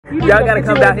Y'all gotta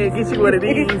come down here and get you one of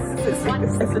these. It's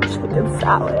a chicken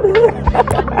salad.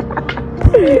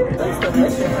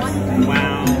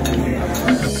 Wow.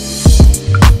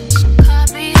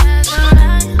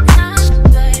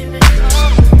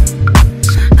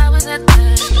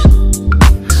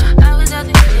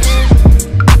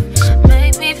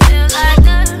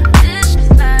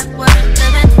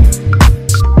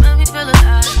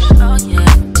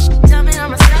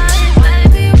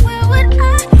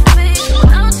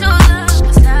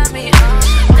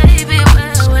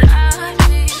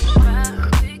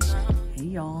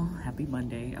 Happy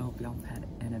Monday. I hope y'all had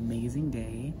an amazing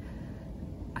day.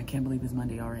 I can't believe it's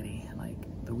Monday already. Like,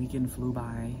 the weekend flew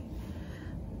by.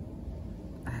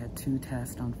 I had 2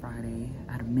 tests on Friday.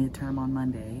 I had a midterm on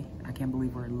Monday. I can't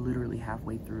believe we're literally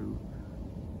halfway through.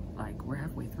 Like, we're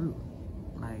halfway through.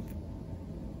 Like,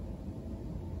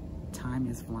 time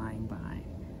is flying by.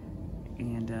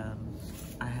 And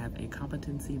I have a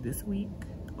competency this week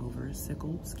over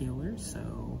sickle scalers,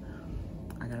 so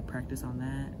I gotta practice on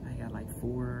that. I got like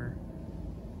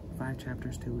 5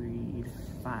 chapters to read.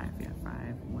 5, yeah,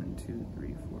 5. 1, 2,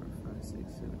 3, 4, 5,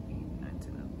 6, 7, 8, 9,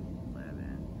 10,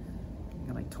 11. I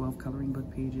got like 12 coloring book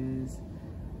pages,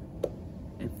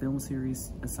 a film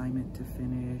series assignment to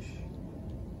finish,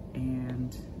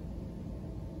 and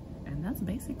that's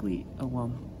basically, oh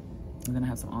well, I'm gonna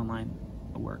have some online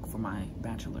work for my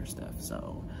bachelor stuff,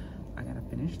 so I gotta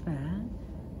finish that.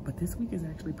 But this week is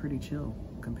actually pretty chill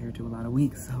compared to a lot of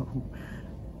weeks, so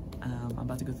I'm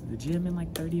about to go to the gym in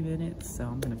like 30 minutes, so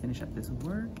I'm gonna finish up this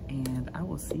work and I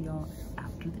will see y'all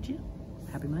after the gym.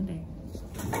 Happy Monday.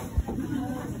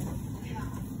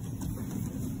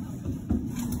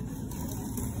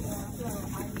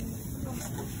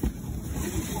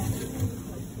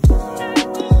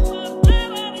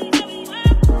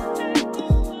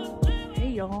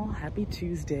 Hey y'all, happy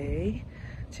Tuesday.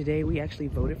 Today we actually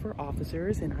voted for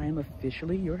officers and I am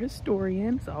officially your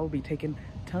historian, so I will be taking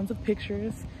tons of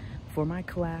pictures for my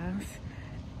class,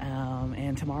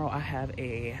 and tomorrow I have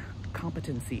a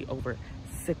competency over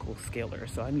sickle scaler,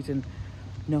 so I need to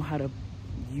know how to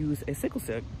use a sickle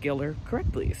scaler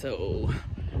correctly. So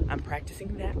I'm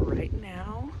practicing that right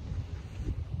now,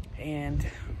 and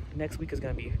next week is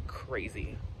gonna be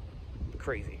crazy.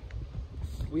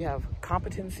 We have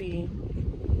competency,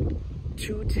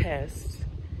 2 tests,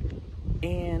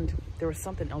 and there was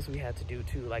something else we had to do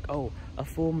too, like, oh, a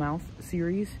full mouth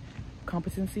series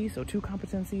competency, so 2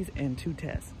 competencies and 2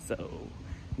 tests, so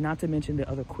not to mention the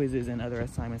other quizzes and other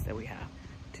assignments that we have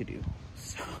to do.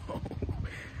 So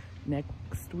next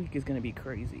week is gonna be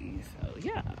crazy. So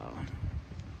yeah,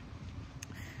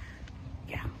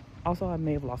 also I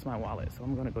may have lost my wallet, so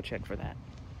I'm gonna go check for that.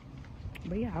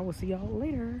 But yeah, I will see y'all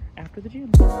later after the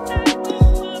gym.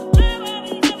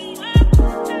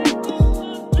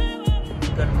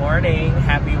 Good morning,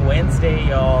 happy Wednesday,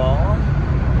 y'all.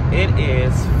 It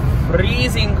is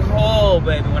freezing cold,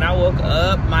 baby. When I woke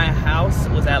up, my house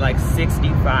was at like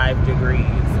 65 degrees,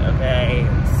 okay?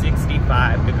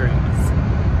 65 degrees.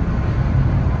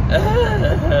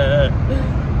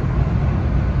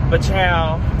 But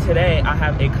child, today I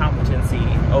have a competency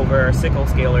over sickle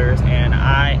scalers and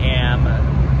I am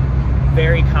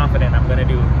very confident I'm gonna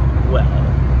do well.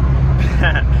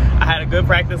 I had a good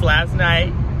practice last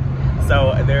night,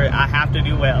 so I have to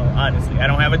do well, honestly. I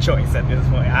don't have a choice at this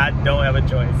point. I don't have a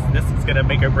choice. This is gonna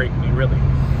make or break me, really.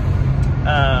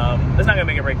 It's not gonna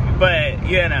make or break me, but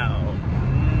you know,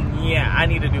 yeah, I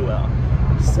need to do well.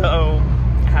 So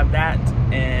I have that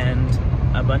and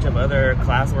a bunch of other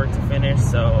classwork to finish,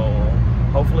 so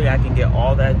hopefully I can get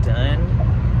all that done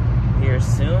here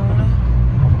soon,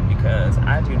 because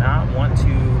I do not want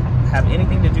to have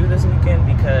anything to do this weekend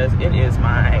because it is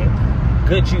my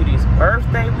good Judy's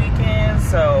birthday weekend,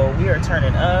 so we are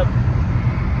turning up,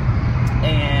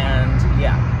 and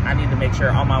yeah, I need to make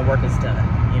sure all my work is done,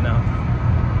 you know.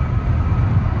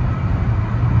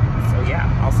 So yeah,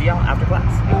 I'll see y'all after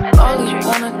class. All you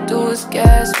wanna do is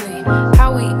gas me.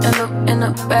 How we end up in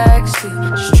the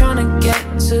backseat, just trying to get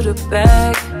to the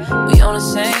bag. We on the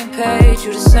same page,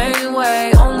 you the same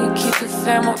way. Only keep your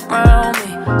fam around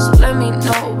me, so let me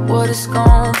know what it's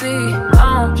gonna be.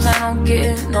 I don't plan on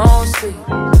getting no sleep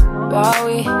while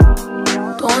we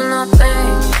doing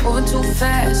nothing, moving too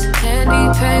fast.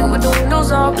 Candy paint with the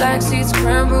windows all black, seats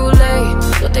creme brulee.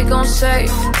 What they gon' say?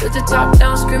 With the top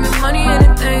down, screaming money,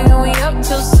 anything. And we up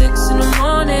till 6 in the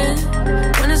morning.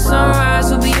 When the sunrise,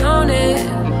 we'll be on it.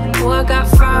 Oh, I got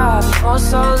 5, oh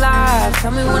so live. Tell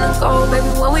me when to go, baby,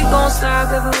 when we gon' slide,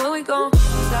 baby, when we gon'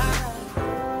 slide.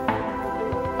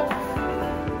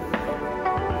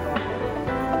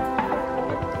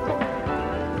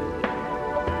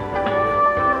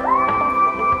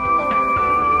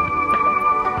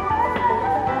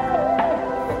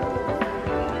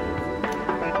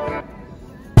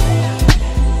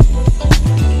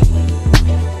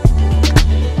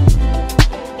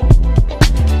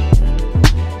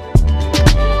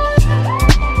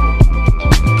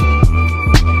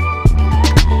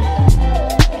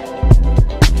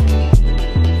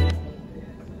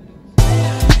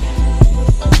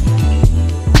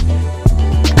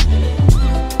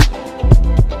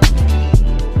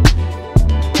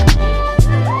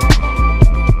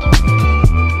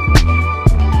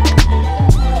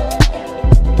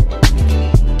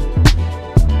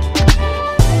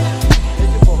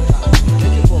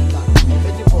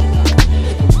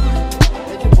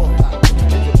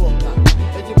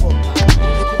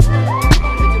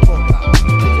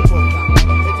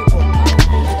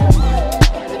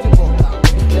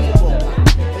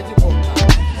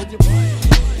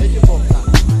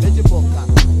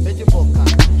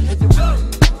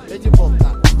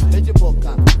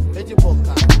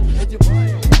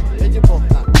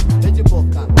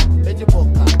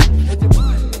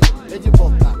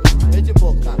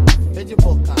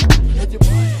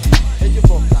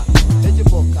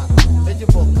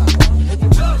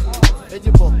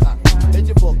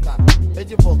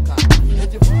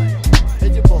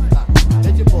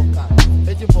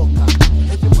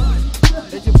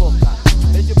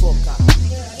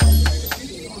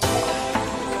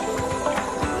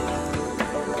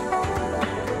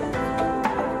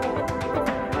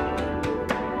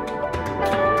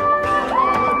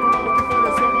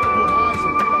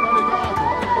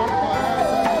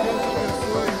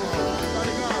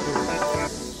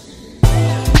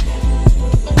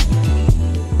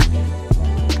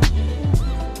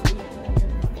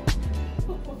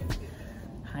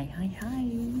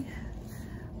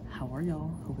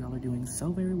 So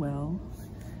very well.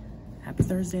 Happy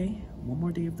Thursday. One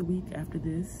more day of the week after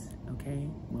this. Okay,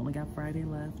 we only got Friday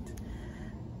left.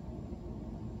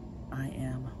 I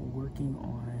am working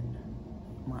on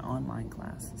my online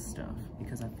class stuff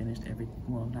because I finished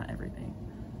well, not everything.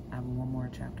 I have one more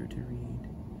chapter to read,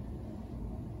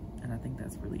 and I think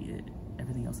that's really it.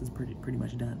 Everything else is pretty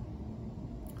much done.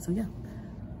 So yeah,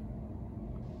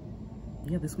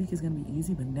 this week is gonna be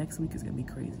easy, but next week is gonna be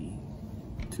crazy.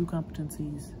 2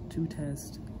 competencies, 2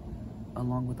 tests,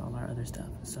 along with all our other stuff.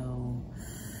 So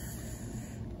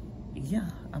yeah,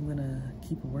 I'm gonna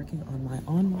keep working on my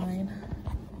online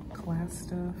class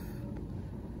stuff.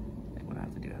 What I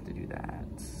have to do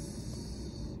that.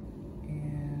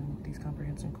 And these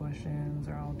comprehension questions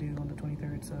are all due on the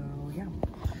 23rd. So yeah,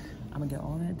 I'm gonna get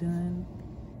all that done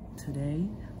today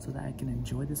so that I can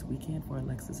enjoy this weekend for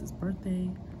Alexis's birthday.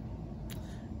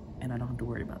 And I don't have to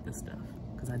worry about this stuff,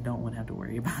 because I don't want to have to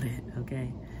worry about it,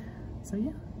 okay? So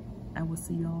yeah, I will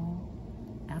see y'all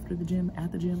after the gym,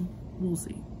 at the gym. We'll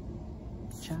see.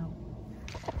 Ciao.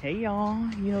 Hey y'all,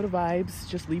 you know the vibes,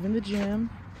 just leaving the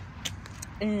gym.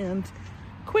 And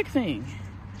quick thing,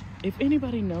 if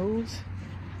anybody knows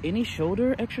any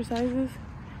shoulder exercises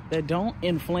that don't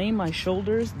inflame my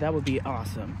shoulders, that would be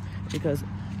awesome. Because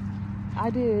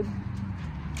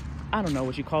I don't know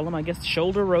what you call them. I guess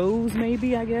shoulder rows,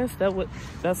 maybe. I guess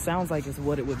that sounds like is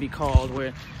what it would be called.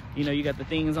 Where, you know, you got the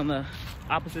things on the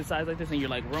opposite sides like this, and you're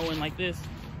like rowing like this,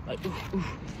 like ooh, ooh.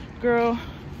 Girl,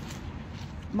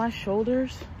 my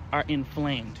shoulders are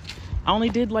inflamed. I only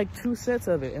did like 2 sets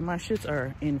of it, and my shits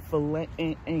are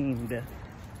inflamed.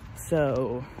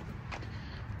 So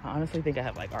I honestly think I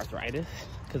have like arthritis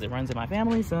because it runs in my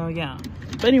family. So yeah.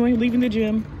 But anyway, leaving the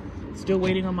gym. Still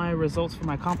waiting on my results for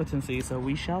my competency, so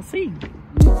we shall see. Dude,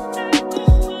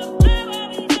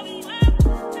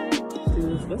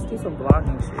 let's do some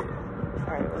vlogging shit.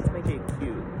 Alright, let's make it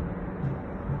cute.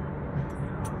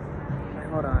 Alright,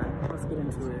 hold on. Let's get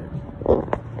into it.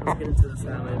 Let's get into the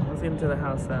salad. Let's get into the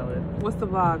house salad. What's the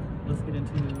vlog? It's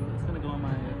gonna go on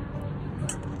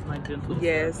my dental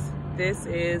Yes, stuff. This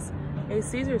is a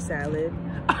Caesar salad.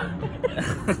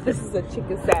 This is a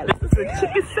chicken salad. This is a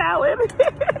chicken salad.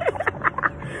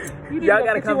 Y'all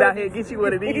gotta come down here and get you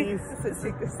one of these. It's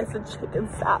a chicken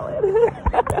salad.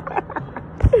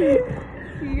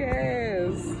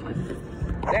 Yes.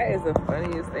 That is the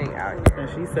funniest thing out here. And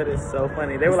she said it's so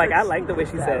funny. They were like, I like the way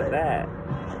she said that.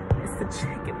 It's the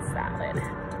chicken salad.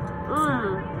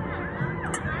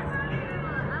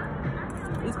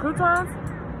 These croutons?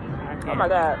 Oh my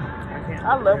god.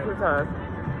 I love croutons.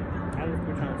 I love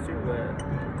croutons too, but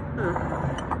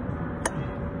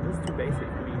this is too basic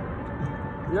for me.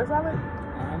 Your salad?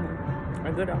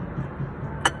 I'm good though.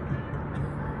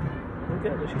 We're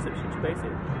good, but she said she's too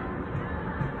basic.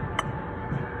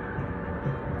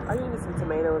 I need some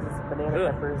tomatoes and some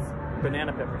banana peppers.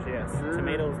 Banana peppers, yes.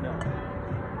 Tomatoes, no.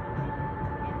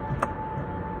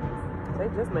 They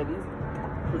just made these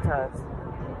croutons.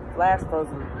 Flash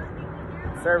frozen.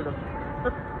 Served them.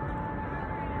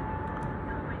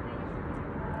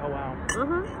 Oh wow.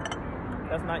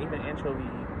 That's not even anchovy.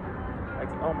 Like,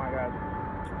 oh my god.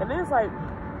 And then it's like,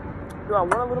 do I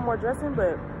want a little more dressing?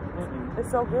 But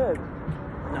it's so good.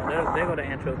 No, there go the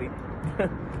anchovy.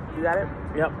 You got it?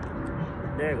 Yep.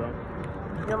 There you go.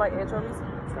 You don't like anchovies?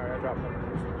 Sorry, I dropped one of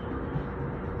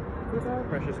those. Crouton?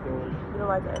 Precious gold. You don't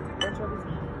like anchovies?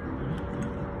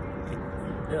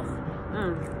 Ugh.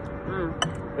 Ugh.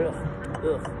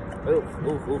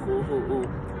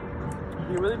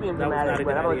 You're really being dramatic,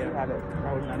 but I don't let you have it.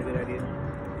 That was not a good idea.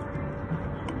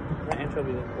 That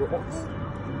anchovy was...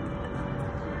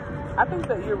 I think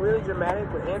that you're really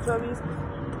dramatic with anchovies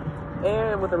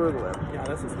and with arugula. Yeah,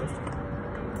 that's disgusting.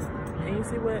 And you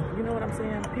see what, you know what I'm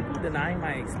saying? People denying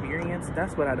my experience,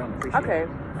 that's what I don't appreciate. Okay,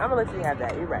 I'm gonna let you have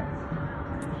that, you're right.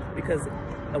 Because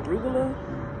arugula,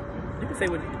 you can say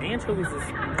what anchovies is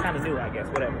kind of new, I guess,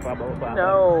 whatever, blah, blah, blah.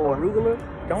 No. Arugula,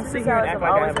 don't sit here and act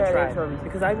like I haven't tried.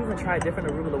 Because I've even tried different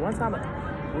arugula. One time,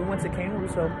 we went to Kangaroo,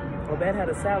 so Obed had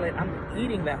a salad. I'm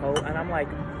eating that whole, and I'm like,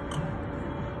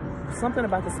 something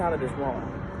about the salad is wrong.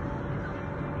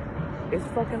 It's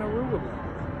fucking arugula.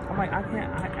 I'm like, I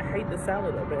hate the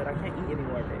salad of it. I can't eat any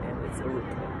more of it, and it's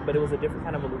arugula. But it was a different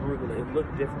kind of arugula. It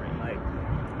looked different. Like,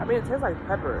 I mean, it tastes like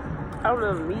pepper. I don't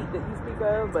know the meat that you speak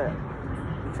of, but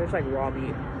it tastes like raw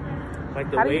meat. Like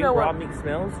the way raw meat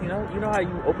smells. You know how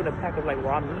you open a pack of like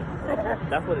raw meat?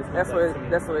 That's what it smells like.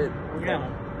 That's what it. Yeah.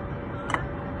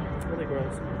 It's really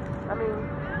gross. I mean,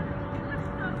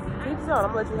 keep it on.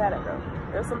 I'm gonna let you have it though.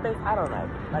 There's some things I don't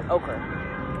like okra.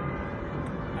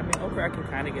 I mean, okra I can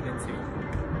kind of get into.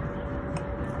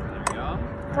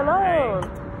 Hello. Hey.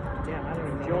 Damn, I don't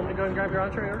even know. Do you want me to go and grab your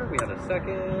entree order? We had a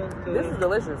second. This is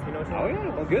delicious. You know what you want? Oh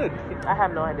yeah, well good. I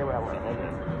have no idea what I want. You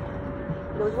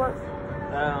know what you want?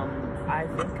 I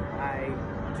think I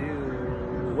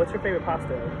do. What's your favorite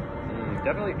pasta?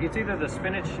 Definitely, it's either the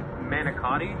spinach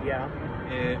manicotti,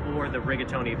 or the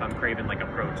rigatoni if I'm craving like a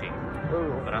protein.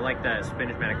 Ooh. But I like that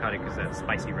spinach manicotti because that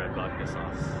spicy red vodka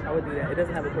sauce. I would do that. It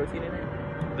doesn't have a protein in it?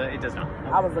 It does not.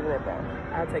 I was looking at that.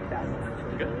 I'll take that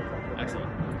one. Good. Excellent.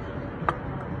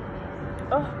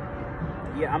 Oh.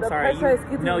 Yeah, I'm sorry.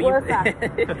 No, you.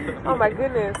 Oh my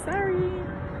goodness. Sorry.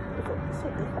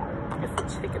 It's a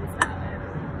chicken salad.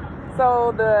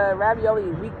 So the ravioli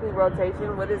weekly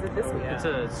rotation, what is it this week? It's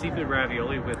a seafood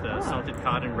ravioli with salted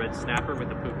cod and red snapper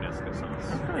with a puttanesca sauce.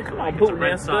 Like it's a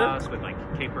red sauce with like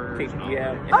capers and all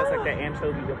that. And that's like that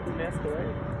anchovy, the puttanesca, right?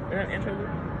 Is that anchovy?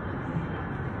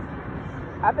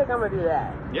 I think I'm gonna do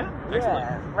that. Yeah, excellent.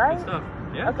 Yeah, right? Good stuff.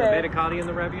 Yeah, okay. The manicotti and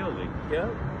the ravioli. Yeah.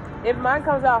 If mine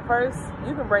comes out first,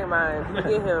 you can bring mine. You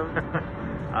get him.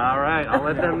 All right, I'll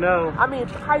let them know. I mean,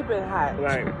 piping hot.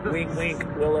 Right. Wink, wink.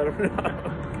 We'll let them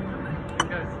know.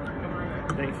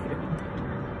 Thank you.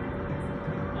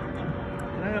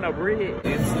 I'm gonna bread.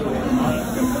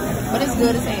 But it's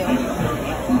good as hell.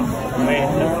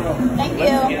 Thank you.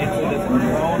 Let's get into this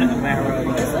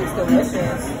bonemarrow. This looks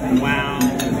delicious. Wow.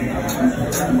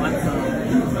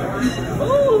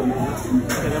 Ooh.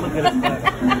 Okay, that looks good as fuck.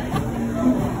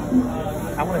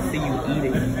 I want to see you eat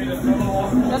it.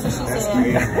 That's what she said.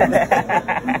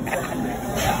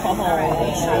 Oh,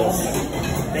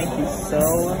 thank you so.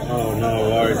 Oh no,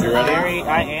 Lars, you ready?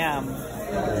 I am.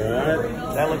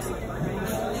 Alright. That looks.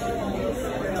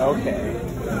 Okay.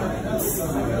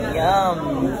 Yum.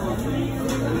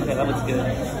 Okay, that looks good.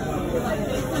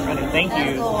 Okay, thank you.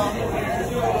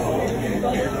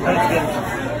 That looks good.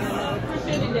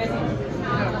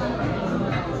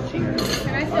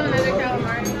 Can I steal another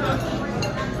calamari?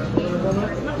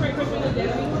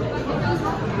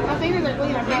 My fingers are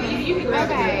clean, I promise.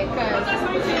 Okay, because...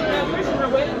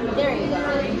 There you go.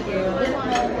 Thank you. This one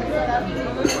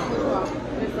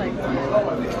it's like... No.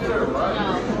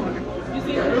 You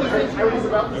see the sweet chili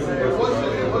sauce.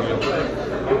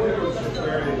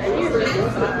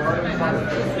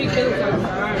 Sweet chili sauce.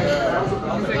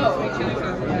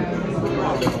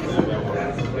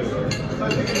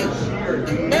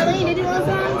 Really? Did you want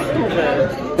some?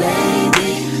 Baby,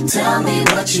 tell me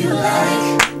what you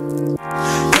like.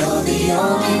 You're the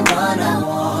only one I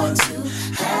want.